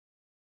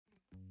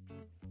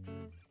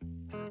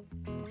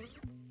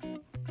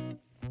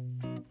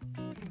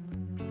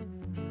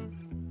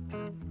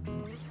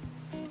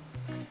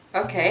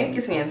Okay,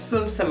 gis ngeen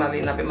sun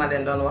semolina bi ma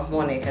leen doon wax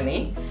moo nekk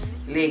nii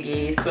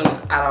léegi sun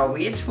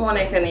arawit moo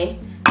nekk nii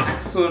ak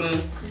sun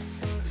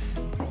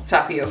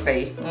tapioca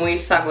yi muy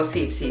sago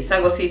seeds yi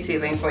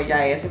lañ ko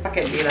jaayee si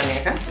paquet bi la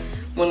nekk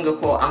mun nga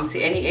koo am si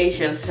any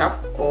Asian shop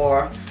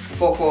or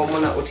foo ko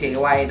mën a utee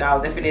waaye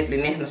daal definitely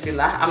neex na si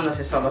laax am na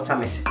si solo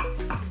tamit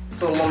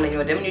so moom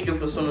lañoo dem ñu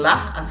jublu sun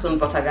laax ak sun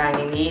bota gaa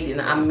ngi nii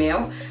dina am meew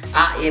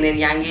yeneen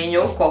yaa ngi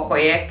ñëw kooko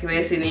yeeg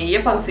resin yi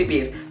yëpp si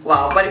biir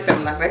waaw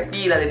Barrifemme nag rek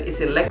yii la leen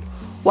isil rek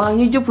waaw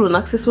ñu jublu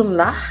nag si sun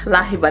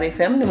laaxi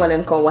Barrifemme ni ma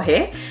leen ko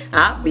waxee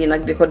bii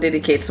nag di ko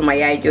dedicate suma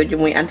yaay jooju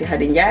muy Anti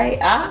Hadi Njaay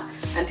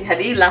Anti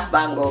Hadi laax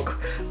baa ngoog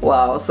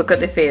waaw su ko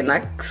defee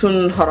nag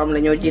sun xorom la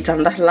ñoo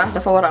jiital ndax laax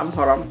dafa war a am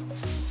xorom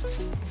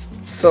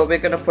so we're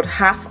gonna put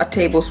half a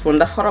tablespoon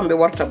ndax xorom bi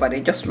warta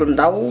bari just lu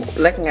ndaw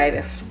rek ngay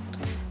def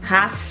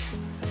half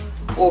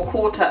or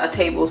quarter a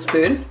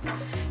tablespoon.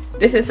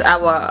 This is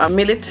our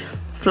millet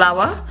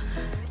flour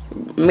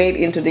made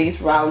into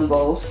these round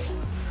balls.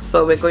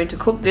 So we're going to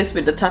cook this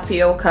with the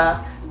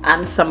tapioca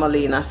and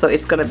semolina. So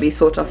it's gonna be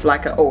sort of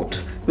like an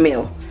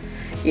oatmeal.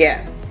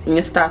 Yeah,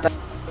 you start.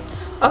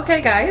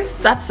 Okay guys,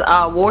 that's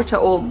our water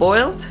all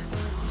boiled.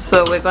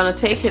 So we're gonna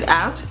take it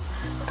out.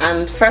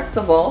 And first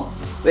of all,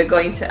 we're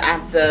going to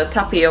add the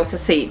tapioca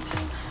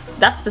seeds.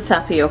 That's the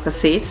tapioca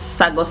seeds,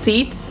 sago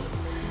seeds.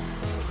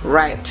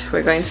 Right,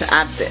 we're going to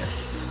add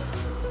this.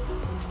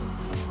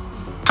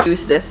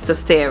 Use this to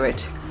stir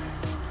it.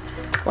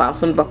 Wow,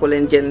 sun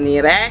bakulen jël nii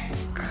rek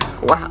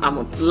wax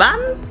amut lan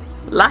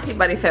laaxi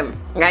Barrifemme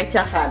ngay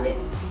caaxaane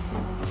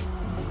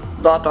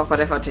dootoo ko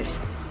defati.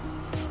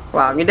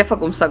 Waaw ñu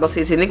defagum sago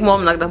siisi nag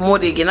moom nag daf moo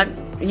di gi nag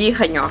yii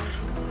xa ñor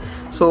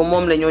so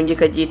moom la ñoo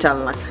njëkk a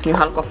jiital nag ñu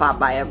xal ko faa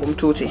bàyyagum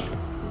tuuti.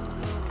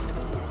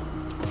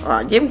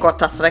 Waaw jéem ko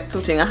tas rek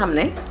tuuti nga xam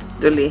ne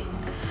du lii.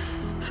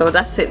 So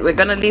that's it. We're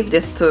gonna leave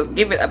this to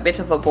give it a bit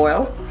of a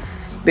boil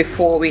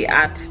before we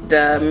add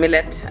the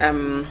millet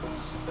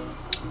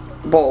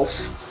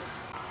balls.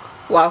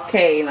 Wow,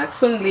 okay,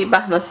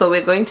 so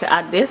we're going to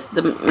add this,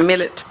 the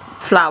millet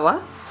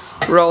flour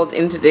rolled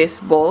into these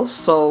balls.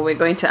 So we're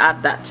going to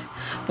add that.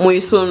 Muy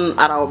sun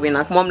araw bi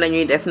nak mom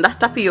lañuy def ndax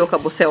tapioca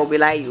bu sew bi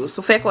lay use.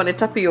 Su fekkone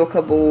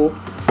tapioca bu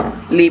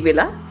li bi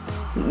la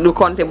du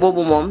konté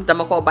bobu mom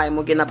dama ko bay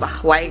mu gëna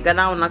bax waye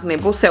gannaaw nak ne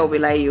bu sew bi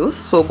lay use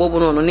so bobu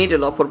nonu ni di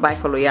lo pour bay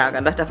ko lu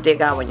yaaga ndax daf dé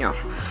gaawa ñor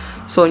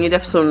so ñu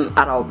def sun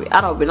araw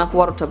bi nak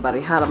waruta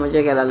bari xarama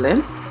jégelal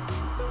leen.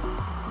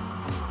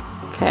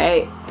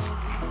 Okay,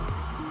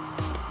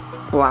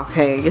 wow,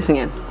 okay, gis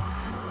ngeen.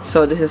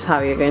 So this is how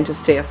you're going to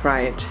stir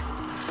fry it.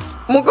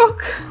 Mu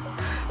gok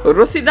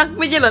rosi nak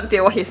bi jëlante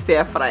waxi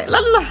stir fry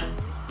lan la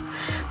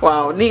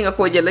wow ni nga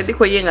ko jël di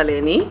ko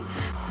yëngalé ni.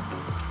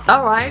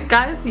 Alright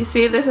guys, you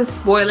see this is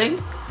boiling.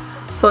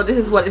 So this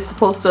is what it's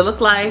supposed to look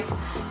like.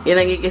 Yéen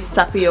a ngi gis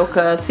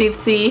tapioca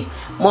seeds yi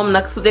moom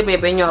nag su demee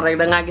ba ñor rek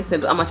da ngaa gis ne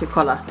du amati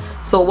color.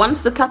 So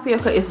once the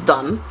tapioca is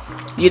done,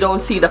 you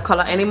don't see the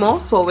color anymore.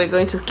 So we're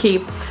going to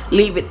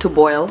leave it to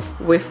boil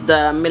with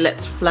the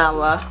millet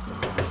flour.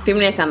 Fi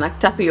mu nekk nag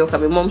tapioca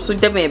bi moom su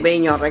demee ba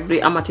ñor rek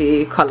du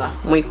amati color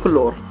muy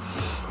couleur.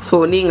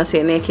 So nii nga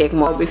see nekkee ak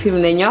moom bi fi mu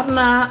ne ñor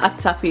na ak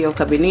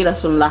tapioca bi nii la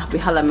suñ laax bi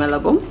xala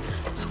melagum.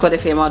 Su ko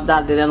defee ma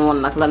daal di leen woon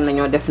nag lan la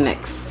ñoo def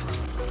next.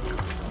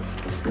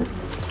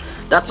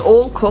 That's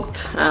all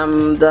cooked.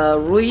 The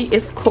rui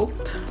is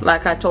cooked.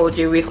 Like I told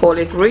you, we call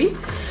it rui.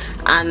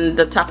 And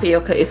the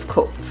tapioca is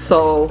cooked.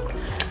 So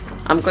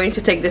I'm going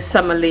to take this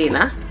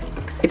semolina.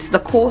 It's the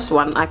coarse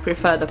one. I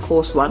prefer the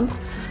coarse one.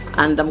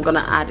 And I'm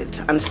gonna add it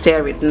and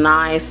stir it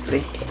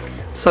nicely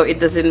so it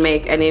doesn't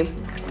make any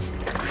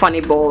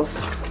funny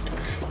balls.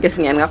 Gis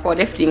ngeen nga ko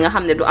def di nga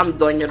xam ne du am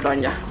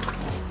donja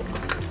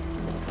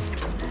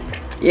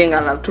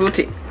yëngalal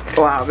tuuti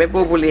waaw ba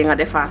boobu li nga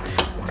defaat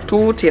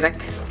tuuti rek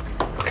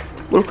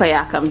bul ko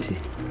yaakamti.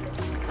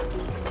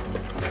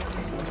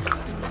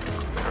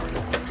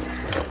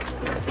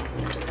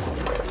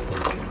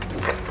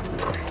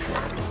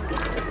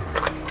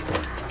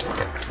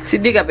 Si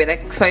diga bi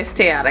rek sooy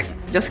stir rek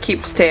just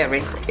keep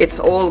stirring. It's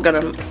all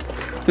gonna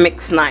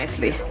mix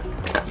nicely.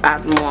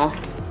 Add more.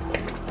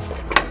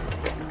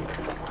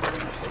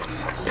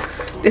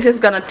 This is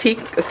gonna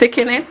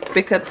thicken it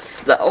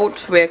because the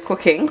oat we're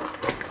cooking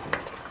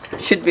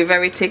should be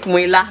very thick.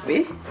 Muy laax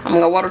bi xam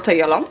nga waruta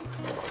yolom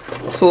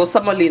so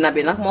semolina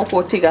bi nag moo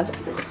ko tigal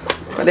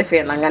ko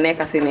defee na nga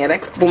nekk si nii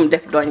rek bum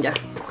def donja.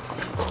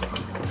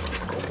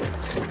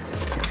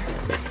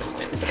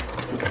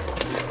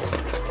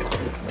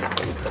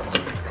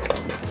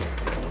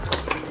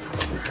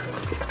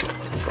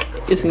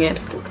 Gis ngeen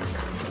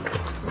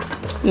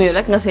nii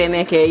rek nga see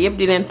nekkee yëpp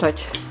di leen toj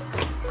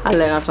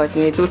xale na toj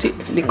nii tuuti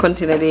di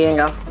continuer di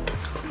yëngal.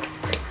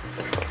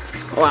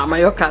 Waaw ma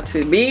yokkaat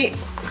si bi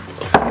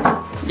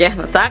jeex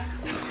na tàkk.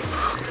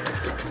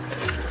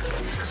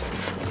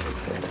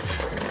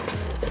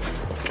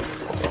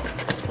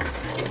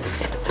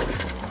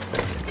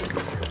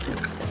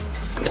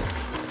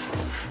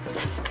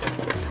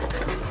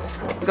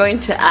 We're going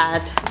to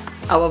add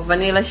our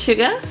vanilla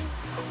sugar.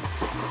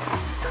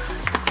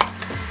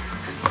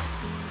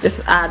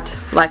 Just add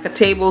like a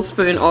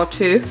tablespoon or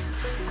two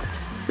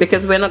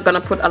because we're not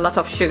gonna put a lot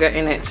of sugar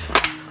in it.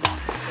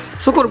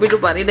 Sukur bi du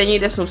bari, dañuy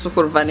def sun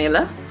sukur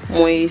vanilla,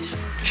 muy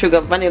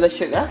sugar, vanilla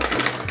sugar.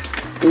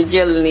 Ñu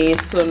jël ni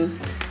sun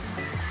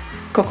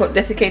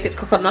desiccated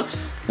coconut,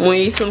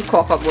 muy sun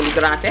coco bun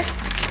graté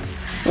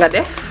nga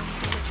def.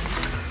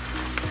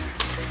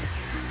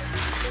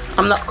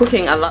 I'm not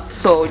cooking a lot,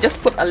 so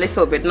just put a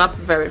little bit, not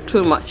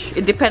too much.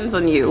 It depends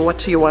on you,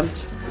 what you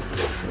want.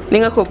 Ni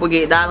nga ko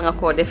bëggee daal nga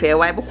ko defee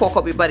waaye bu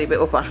coco bi bari ba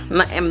ëppa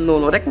na em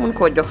noonu rek mun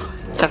koo jox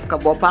cafka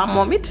boppam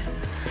moom it.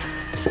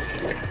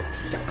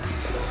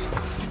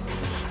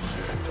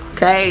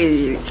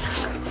 Okay.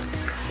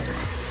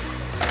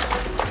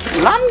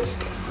 Lan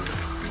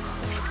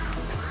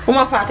bu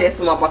ma fàttee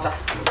suma butter.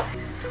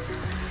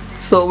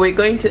 So we're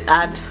going to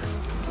add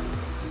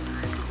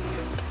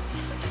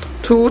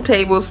 2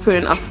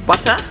 tablespoons of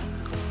butter.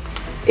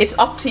 It's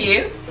up to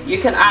you. You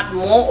can add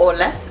more or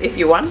less if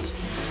you want.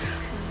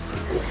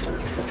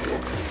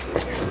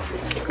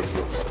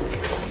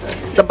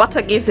 The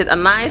butter gives it a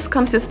nice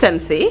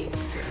consistency.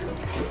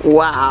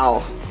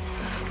 Wow.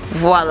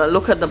 Voila,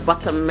 look at the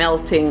butter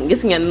melting.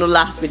 Gis ngeen nu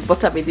laax bi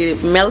butter bi di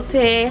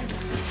melté.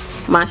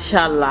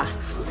 Mashallah.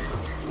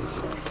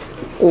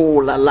 Oh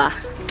la la.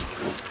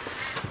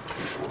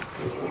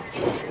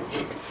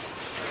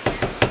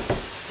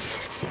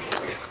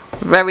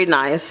 Very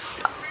nice.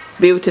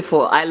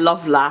 Beautiful. I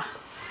love la.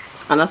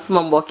 Ana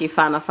suma mbokki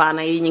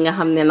fana yi ñi nga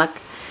xamne nak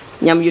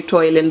ñam yu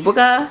toy leen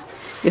bëgga.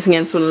 Gis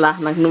ngeen sun laax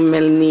nak nu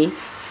mel ni.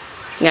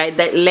 Ngay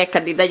lekka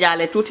di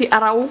dajale tuuti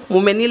araw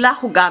mu mel ni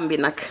laaxu Gambi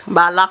nak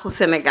ba laaxu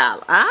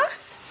Sénégal, ah?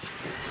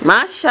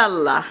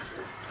 Mashallah.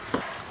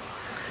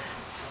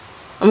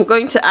 I'm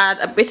going to add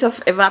a bit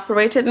of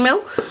evaporated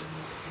milk.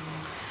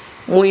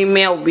 Muy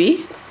meew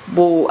bi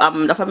bu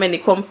dafa melni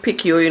comme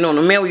pick yooyu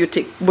noonu meew yu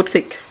bu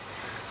thick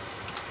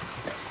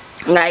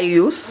ngay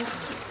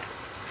use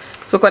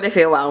su ko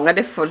defee waaw nga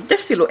def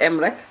si lu em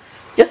rek,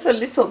 just a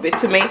little bit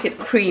to make it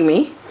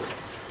creamy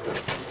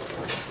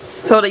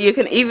so that you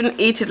can even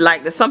eat it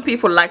like this. Some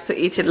people like to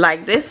eat it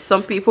like this,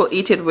 some people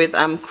eat it with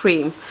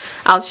cream.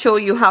 I'll show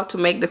you how to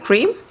make the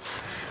cream.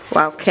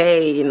 Waaw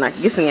kay nag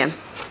gis ngeen.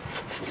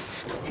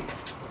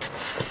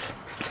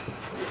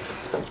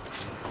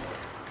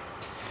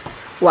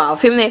 Waaw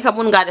fi mu nekk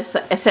mun nga def sa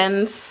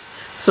essence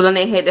su la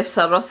neexee def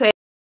sa rosé.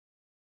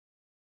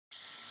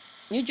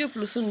 Ñu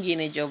jublu sun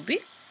Ndineh job bi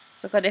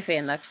su ko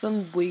defee nag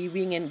sun buy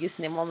bi ngeen gis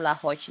ne moom laa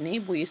xooj ni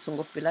buy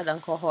sunguf bi la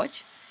danga ko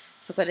xooj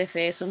su ko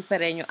defee sun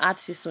pere ñu add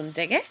si sun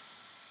dege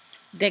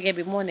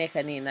bi moo nekk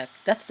nii nag.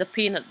 That's the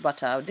peanut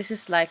butter. This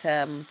is like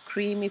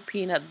creamy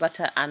peanut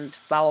butter and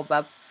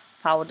baobab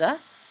powder.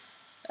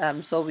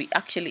 So we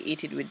actually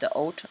eat it with the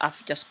oat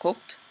I've just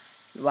cooked.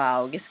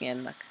 Waaw gis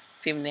ngeen nag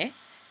fi mu ne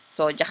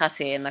soo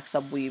jaxasee nag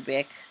sa buy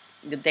beek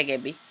dege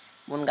bi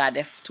mun nga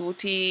def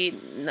tuuti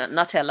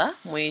Nutella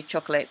muy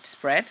chocolate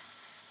spread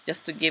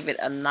just to give it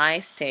a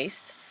nice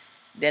taste.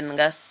 Then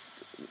nga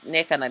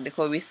nekka nag di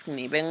ko whisk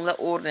nii ba nga la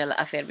óor ne la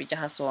affaire bi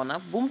jaxasoo na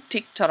bum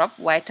tik torop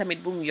waaye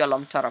tamit bum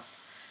yolom torop.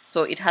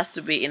 So it has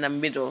to be in the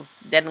middle.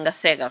 Then nga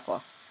sega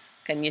ko.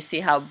 Can you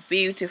see how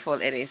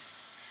beautiful it is?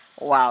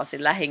 Wow, si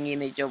laaxi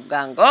Ndineh job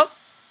gango.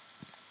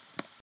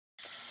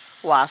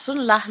 Waaw sun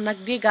laax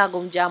nag di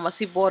gaagum jaama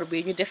si boor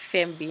bi ñu def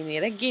fem bi nii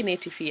rek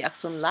génneeti fii ak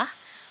sun laax.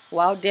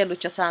 Waaw dellu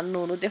cosaan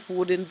noonu def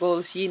wooden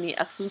bowls yi nii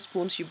ak sun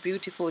spoons yu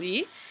beautiful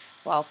yi.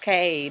 Waaw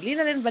kay lii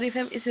la leen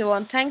Barrifemme isi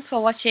woon. Thanks for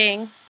watching.